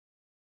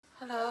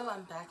Hello,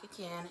 I'm back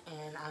again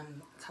and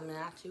I'm coming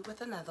at you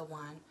with another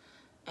one,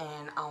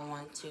 and I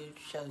want to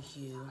show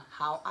you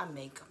how I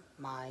make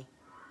my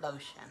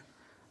lotion.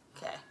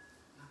 Okay,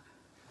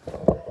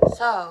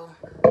 so,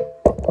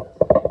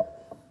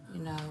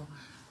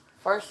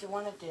 first you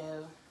want to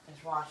do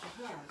is wash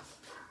your hands.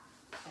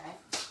 Okay,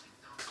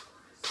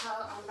 so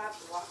I'm about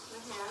to wash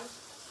my hands.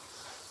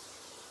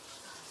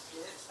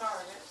 Get it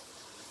started.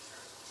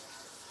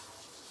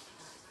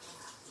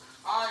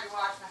 I already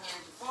washed my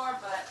hands before,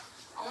 but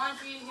I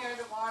want you to hear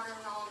the water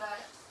and all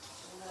that,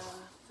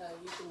 so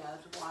you can know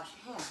to wash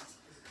your hands.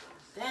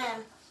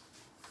 Then,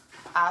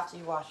 after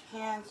you wash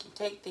your hands, you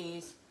take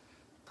these,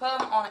 put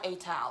them on a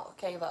towel.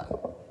 Okay, look.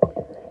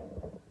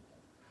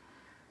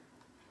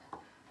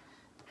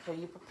 So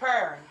you're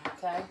preparing,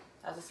 okay?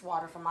 That's just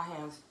water from my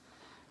hands.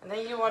 And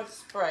then you want to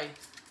spray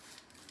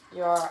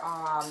your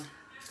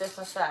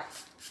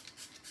disinfect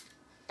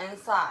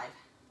inside.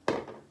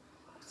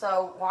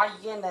 So while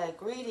you're getting the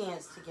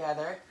ingredients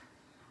together,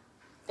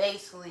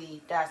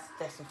 basically that's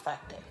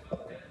disinfected.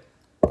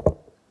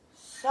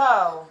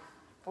 So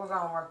we're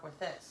gonna work with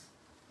this.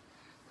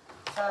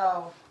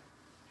 So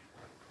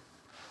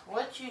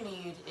what you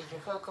need is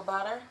your cocoa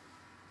butter,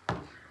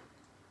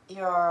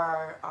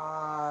 your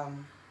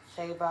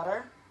shea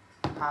butter,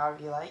 however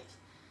you like.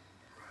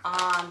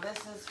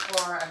 This is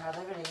for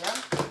another video.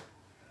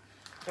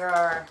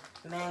 Your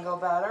mango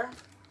butter,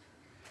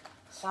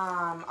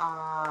 some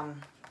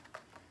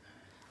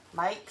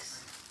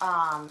mics,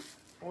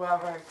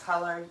 whatever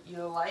color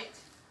you like,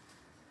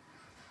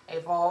 a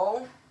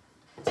bowl,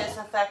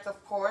 disinfect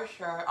of course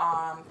your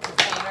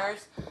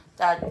containers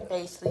that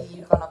basically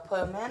you're gonna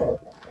put them in,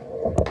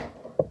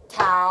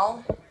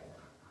 towel,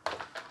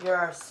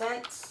 your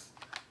scents,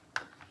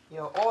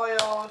 your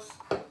oils,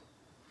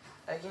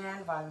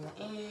 again vitamin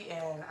E,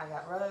 and I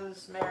got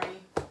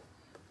rosemary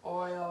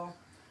oil,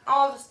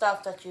 all the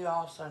stuff that you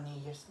also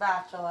need, your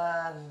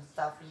spatula and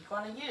stuff you're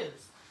going to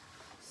use.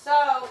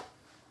 So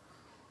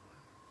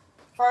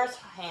first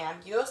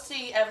hand, you'll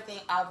see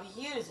everything I'll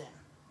be using,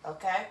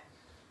 okay?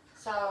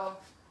 So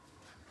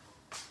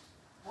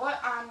what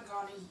I'm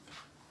going to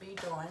be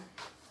doing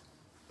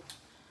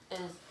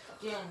is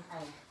getting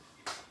a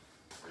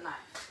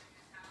knife.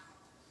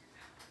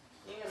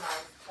 Get a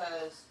knife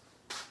because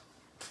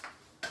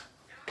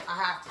I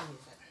have to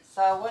use it.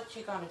 So what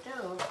you're going to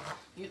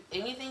do,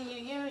 anything you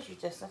use, you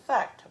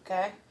disinfect,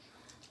 okay?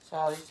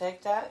 So you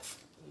take that,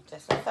 you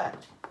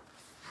disinfect.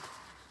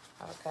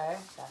 Okay,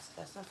 that's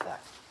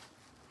disinfect.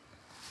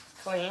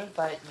 Clean,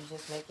 but you're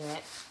just making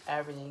it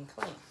everything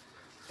clean.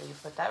 So you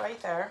put that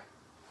right there,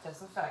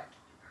 disinfect.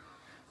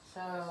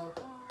 So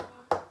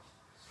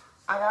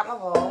I got my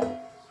bowl,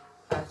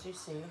 as you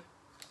see,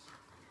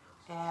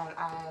 and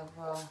I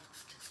will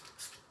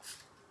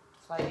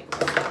slightly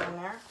put that in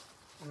there.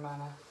 I'm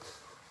gonna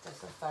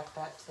disinfect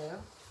that too,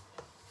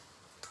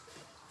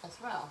 as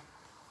well.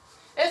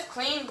 It's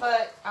clean,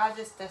 but I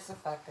just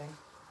disinfecting.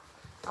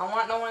 I don't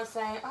want no one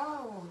saying,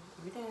 "Oh,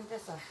 you didn't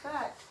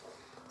disinfect."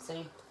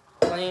 See,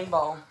 clean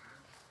bowl.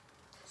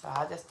 So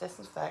I just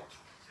disinfect.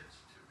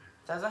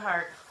 Doesn't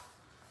hurt.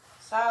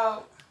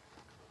 So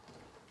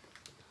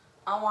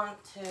I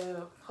want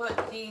to put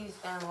these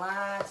in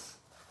last.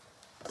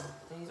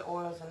 These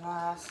oils in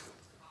last.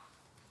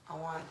 I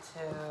want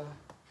to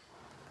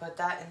put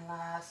that in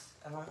last,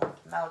 and I'm going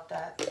to melt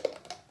that.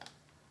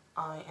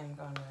 I am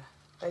going to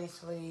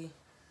basically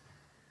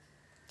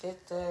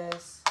get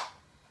this,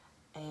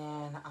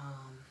 and I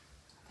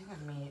think I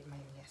need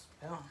maybe a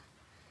spoon.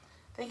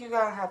 I think you're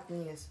going to have to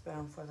need a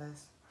spoon for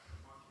this.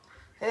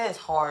 It is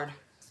hard.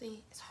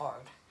 See, it's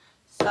hard.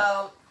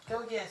 So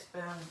go get a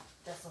spoon,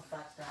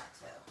 disinfect that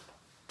too,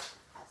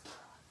 as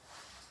well.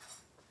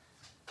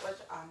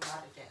 Which I'm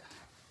about to do.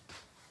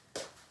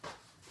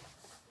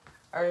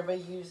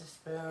 Everybody use a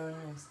spoon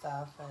and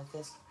stuff, but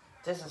this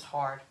is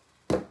hard.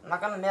 I'm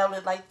not gonna melt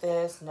it like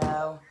this,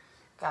 no.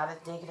 Gotta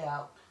dig it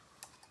out.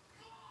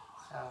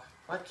 So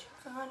what you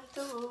gonna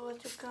do,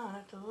 what you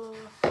gonna do?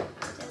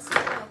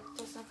 Disinfect,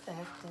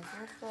 disinfect,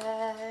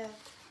 disinfect.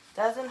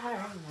 Doesn't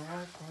hurt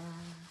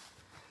nothing.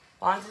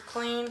 As long as it's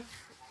clean,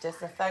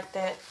 disinfect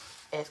it,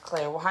 it's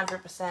clear.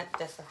 100%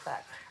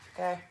 disinfect,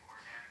 okay?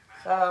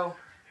 So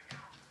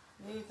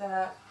leave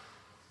that.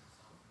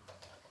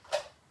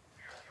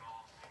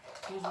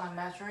 Use my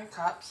measuring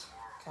cups,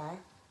 okay?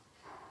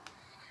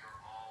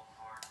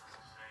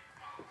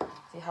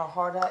 See how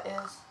hard that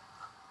is?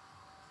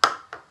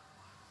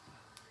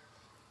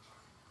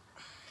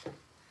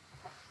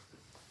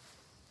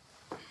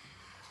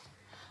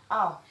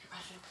 Oh, I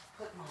should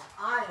put my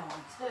eye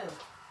on too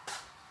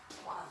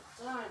while I'm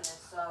doing this,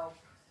 so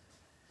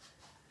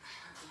I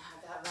can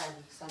have that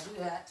ready. So do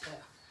that too.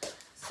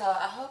 So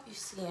I hope you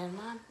see in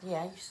my,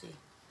 yeah, you see.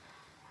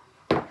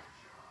 So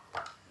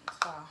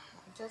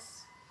I'm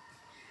just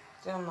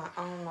doing my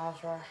own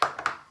measure.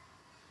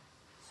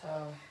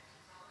 So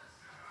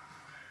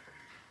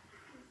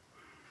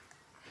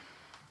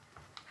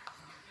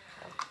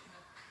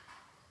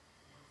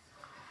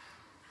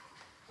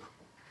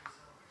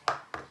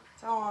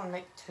don't want to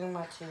make too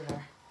much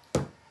either.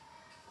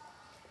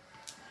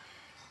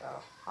 So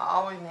I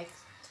always make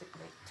too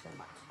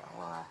much. So I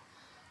want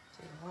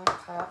to do 1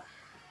 cup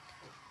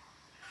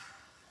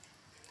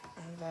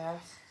in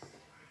this.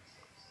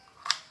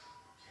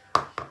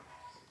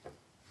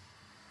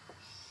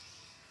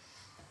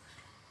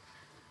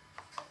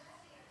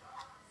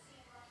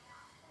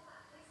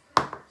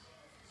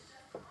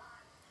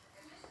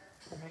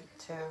 Make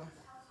 2.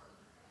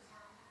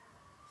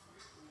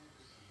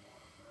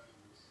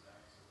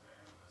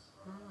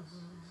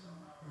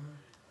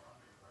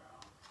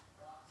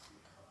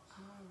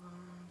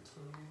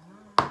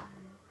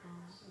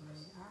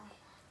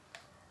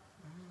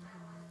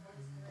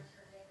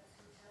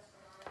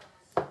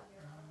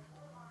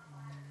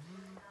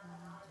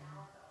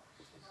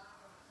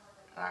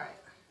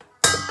 Alright.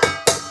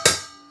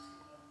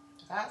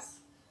 That's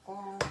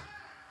all.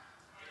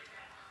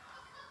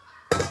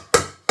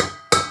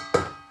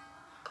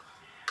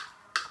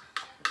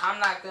 I'm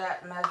not good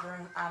at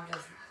measuring. I'm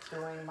just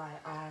doing my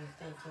own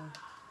thinking.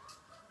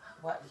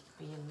 What would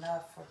be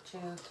enough for 2?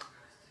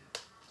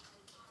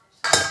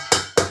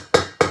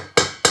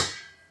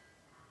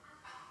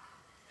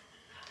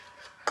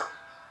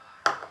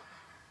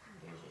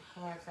 Use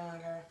your hand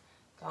finger.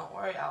 Don't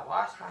worry, I'll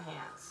wash my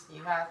hands.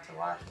 You have to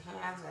wash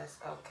your hands, that's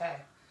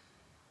okay.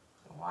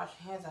 Don't wash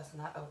your hands, that's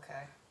not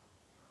okay.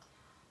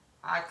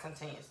 I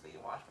continuously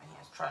wash my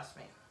hands, trust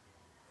me.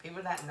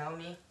 People that know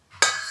me,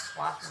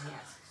 wash my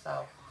hands.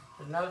 So,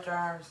 there's no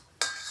germs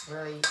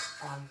really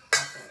on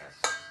my fingers.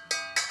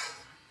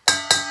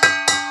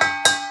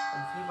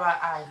 And people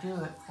I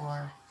do it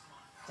for,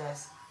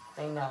 this,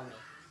 they know me.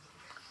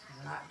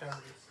 I'm not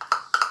dirty.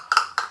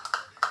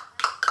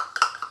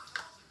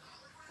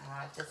 And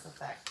I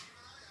disinfect.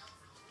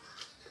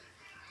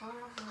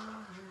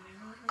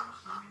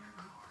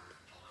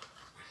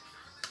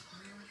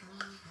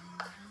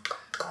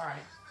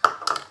 Alright,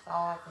 that's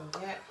all I can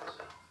get.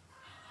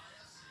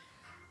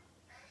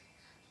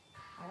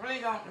 I really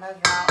don't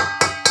measure out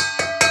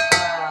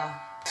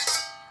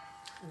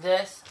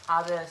this.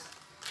 I'll just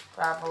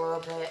grab a little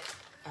bit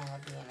and it'll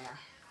be in there.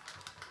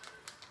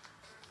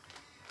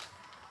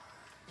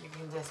 You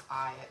can just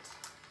eye it.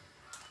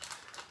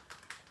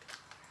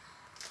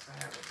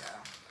 There we go.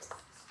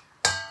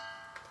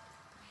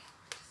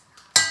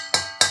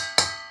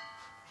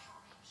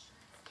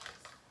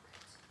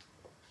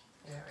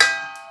 There we go.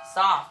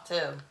 Soft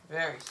too,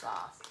 very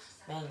soft.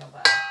 Mango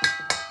butter.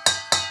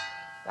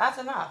 That's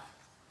enough.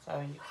 So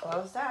you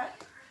close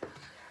that.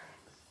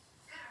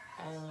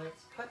 And you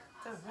put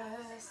the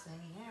rest in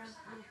there.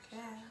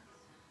 Okay.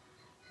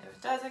 If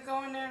it doesn't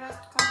go in there, that's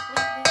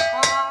completely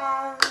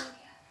fine.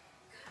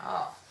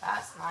 Oh,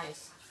 that's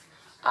nice.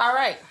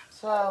 Alright,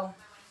 so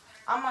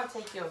I'm going to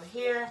take you over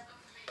here.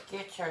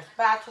 Get your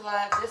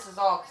spatula. This is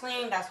all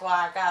clean. That's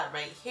why I got it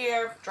right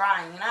here.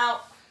 Drying it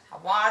out. I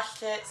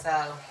washed it,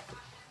 so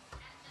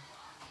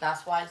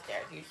that's why it's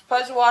there. You're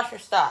supposed to wash your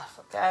stuff,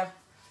 okay?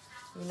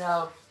 You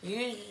know,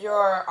 use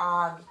your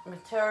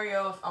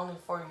materials only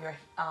for your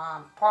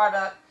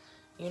product.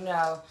 You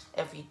know,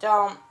 if you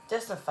don't,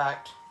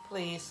 disinfect,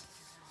 please.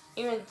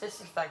 Even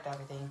disinfect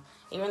everything.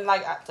 Even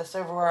like the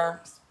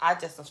silverware, I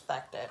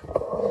disinfected.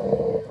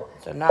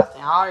 So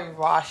nothing. I already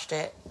washed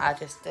it. I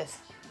just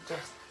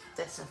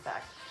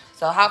disinfect.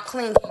 So how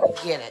clean can you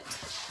get it?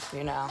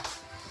 You know.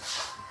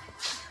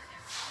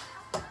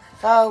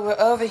 So we're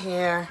over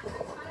here.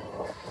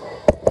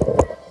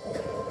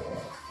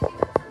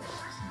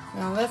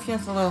 Now lift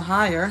this a little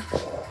higher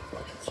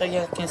so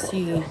you can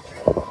see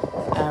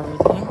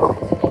everything.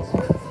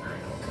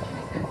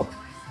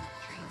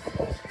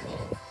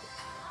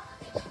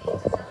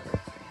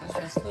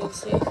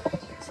 See.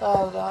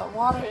 So the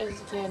water is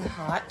getting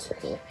hot.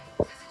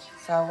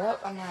 So what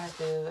I'm going to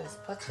do is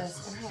put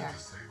this in here.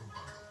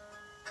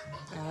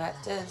 And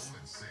let this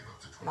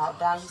melt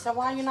down. You said,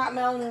 why are you not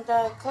melting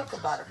the cocoa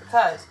butter?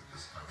 Because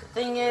the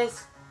thing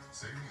is,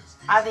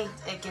 I think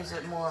it gives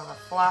it more of a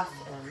fluff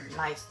and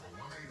nice.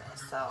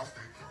 So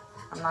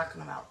I'm not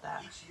going to melt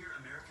that. Each year,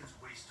 Americans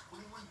waste $21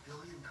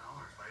 billion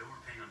by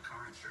overpaying on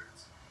car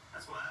insurance.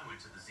 That's why I went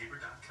to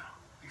thezebra.com.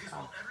 Because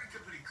while every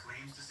company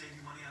claims to save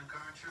you money on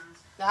car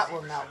insurance, that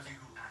will melt. shows you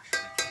who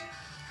actually can.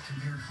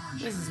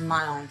 This is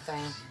my own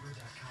thing. What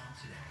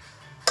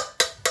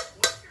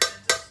if your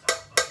dentist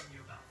stopped bugging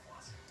you about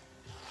flossing?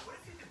 What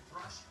if you could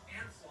brush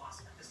and floss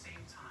at the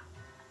same time?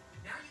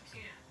 Now you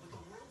can with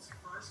the world's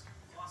first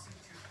flossing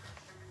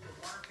toothbrush, the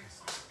Waterpick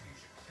Sonic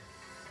Fusion.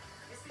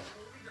 It's the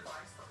only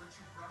device that lets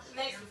you brush. It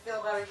makes me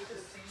feel better. You can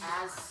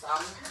add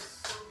some.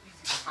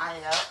 Tie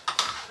it up.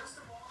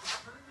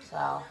 So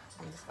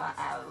I'm just gonna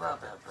add a little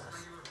bit of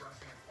this.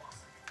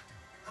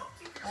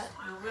 But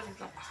you really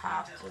don't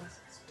have to.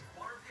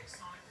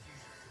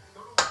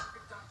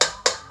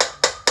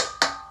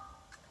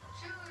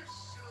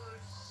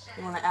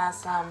 You want to add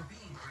some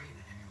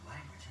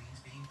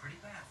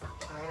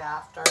right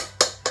after.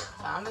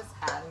 So I'm just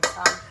adding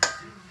some.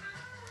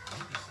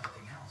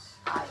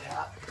 Tie it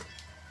up.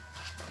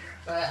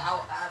 But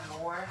I'll add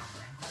more.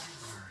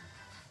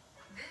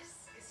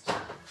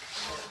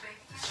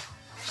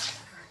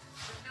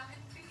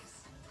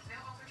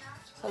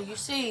 So you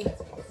see,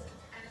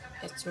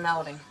 It's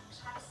melting.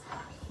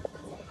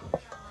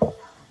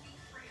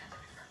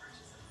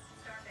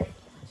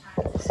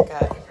 It's good.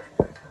 Hi,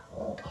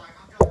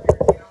 I'm Dr.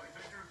 Tino,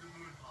 inventor of the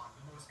Moon Pod,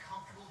 the most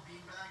comfortable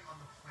beanbag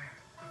on the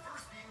planet. The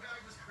first beanbag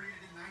was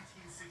created in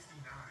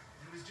 1969.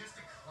 It was just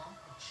a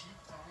clump of cheap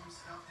foam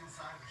stuffed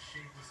inside of a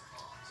shapeless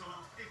cloth. So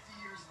about 50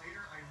 years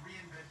later, I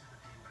reinvented the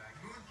beanbag.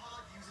 Moon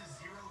Pod uses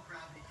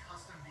zero-gravity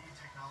custom bead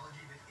technology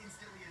that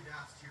instantly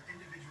adapts to your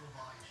individual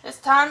body shape. It's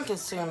time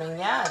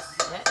consuming, yes,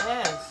 it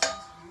is.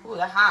 Ooh,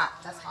 that's hot.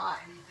 That's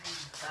hot.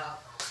 So,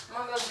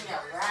 I'm gonna go give me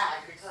a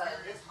rag because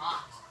it's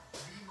hot.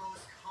 The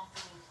most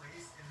comfortable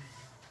place in the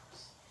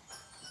universe.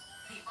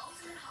 The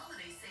ultimate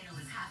holiday sale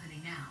is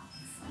happening now.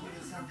 Give me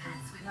something.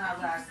 With No,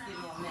 rag, 50% give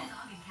me a off minute.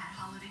 dog and cat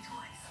holiday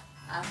toys.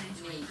 I need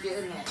a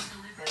good minute.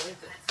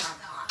 I'm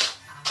hot.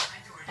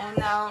 And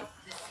The now,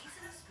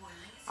 season of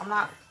spoiling is I'm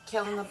not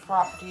killing the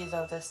properties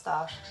of this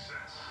stuff.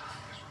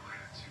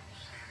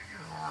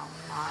 No, I'm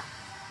not.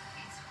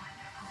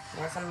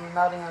 Yes, I'm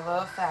melting a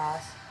little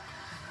fast.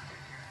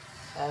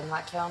 But I'm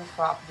not killing the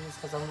properties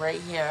because I'm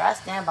right here. I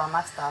stand by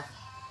my stuff.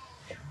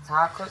 It's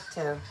how I cook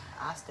too.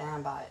 I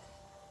stand by it.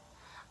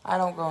 I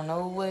don't go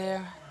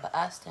nowhere, but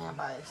I stand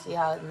by it. See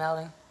how it's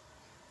melting?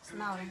 It's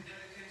melting.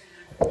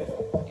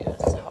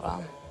 Yes, hold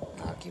on.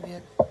 I'll give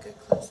you a good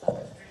close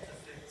up.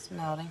 It's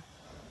melting.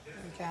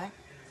 Okay.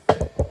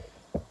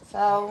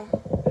 So,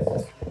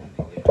 what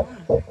we're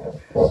doing?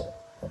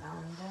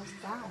 Melting this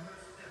down.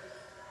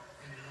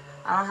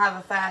 I don't have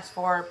a fast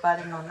forward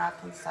button or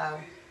nothing,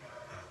 so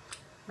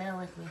bear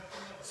with me.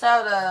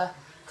 So the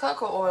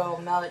cocoa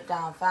oil melted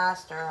down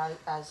faster,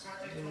 as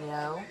you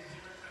know.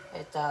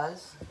 It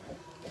does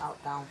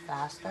melt down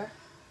faster.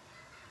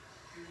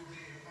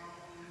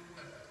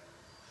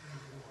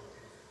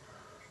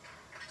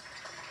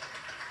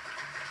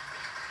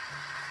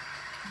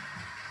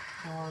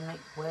 I don't want to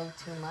make way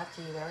too much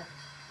either.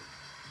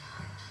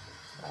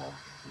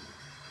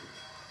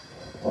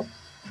 So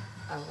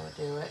I will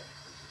do it.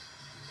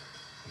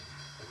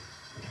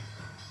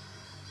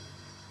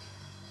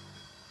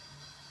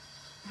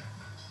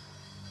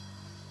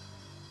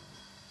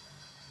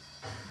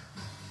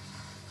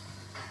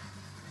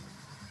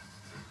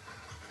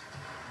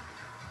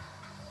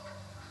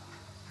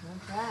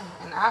 Okay,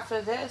 and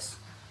after this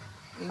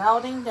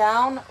melting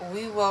down,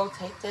 we will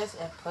take this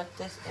and put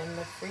this in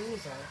the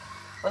freezer.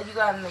 But you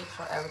gotta make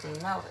sure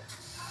everything melted.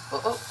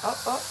 Oh, oh,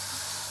 oh, oh.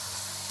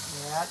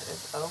 Yeah,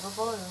 it's over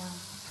boiling.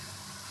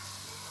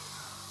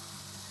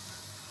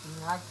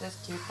 And I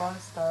just keep on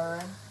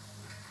stirring.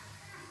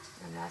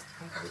 And that's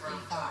completely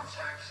fine.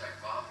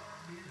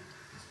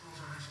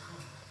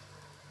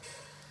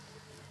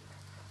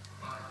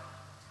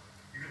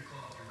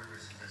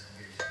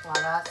 While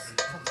that's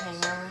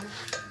continuing,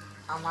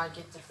 I might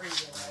get the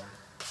freezer ready.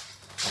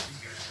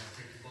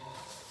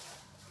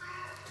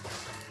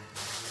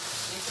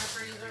 Get your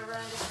freezer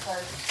ready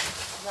because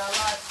you got a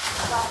lot of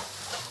stuff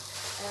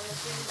in the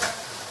freezer.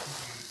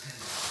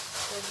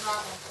 It's not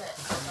going to fit,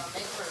 so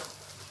make room.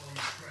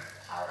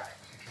 Alright.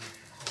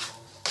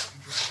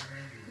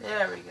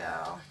 There we go.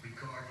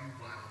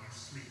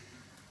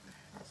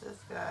 This is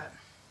good.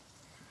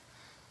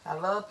 Got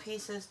little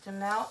pieces to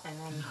melt and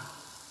then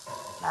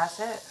that's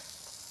it.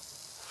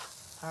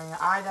 Turn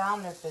your eye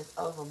down if it's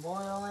over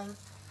boiling.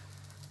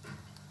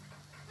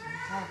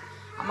 Okay.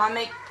 I'm gonna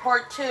make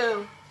part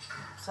 2,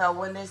 so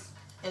when this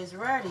is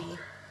ready,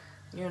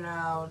 you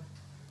know,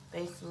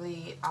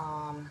 basically,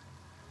 oh,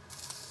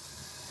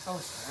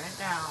 turn it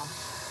down.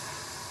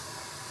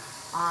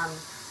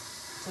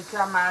 To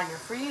come out of your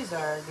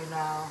freezer, you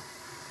know.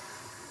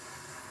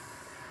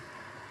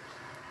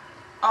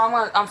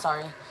 Oh, I'm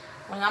sorry.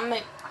 I'm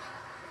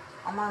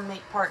gonna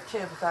make part 2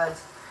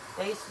 because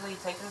basically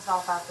taking this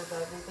off after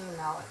everything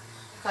melted.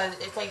 Because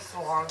it takes a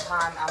long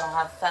time. I don't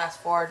have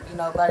fast forward, you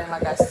know, but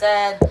like I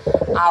said,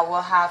 I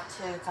will have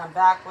to come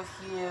back with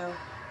you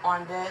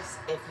on this.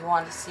 If you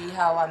want to see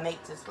how I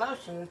make this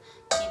lotion,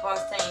 keep on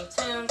staying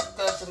tuned.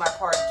 Go to my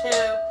part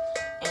 2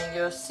 and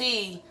you'll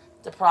see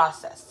the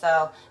process.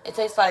 So it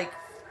takes like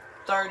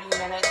 30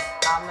 minutes,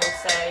 I'm going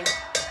to say,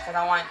 because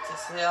I want it to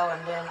seal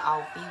and then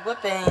I'll be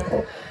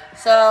whipping.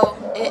 So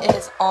it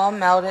is all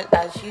melted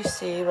as you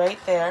see right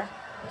there.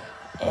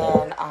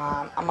 And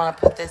I'm going to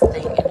put this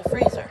thing in the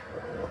freezer.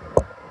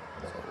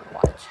 So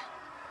watch.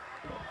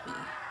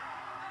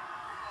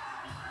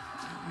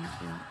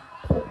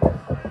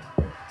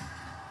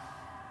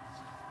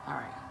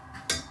 Alright.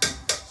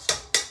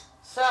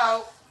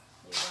 So,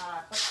 you're going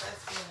to put this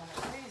thing in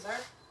the freezer.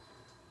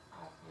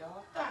 I'll be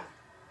all done.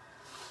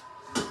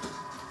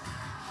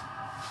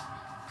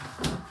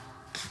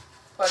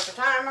 Put your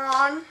timer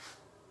on.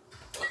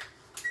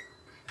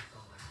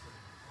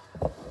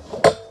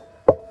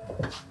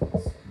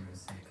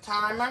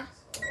 Timer.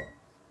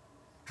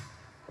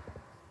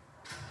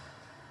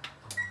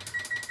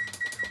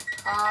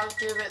 I'll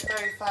give it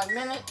 35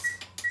 minutes.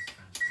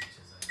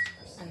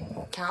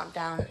 And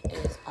countdown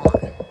is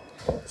on.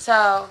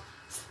 So,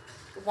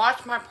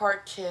 watch my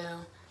part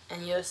 2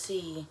 and you'll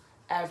see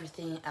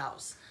everything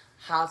else.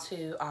 How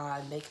to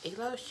make a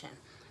lotion.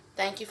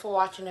 Thank you for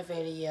watching the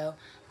video.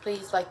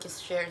 Please like,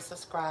 share, and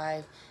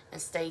subscribe,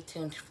 and stay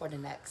tuned for the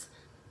next.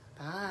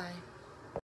 Bye.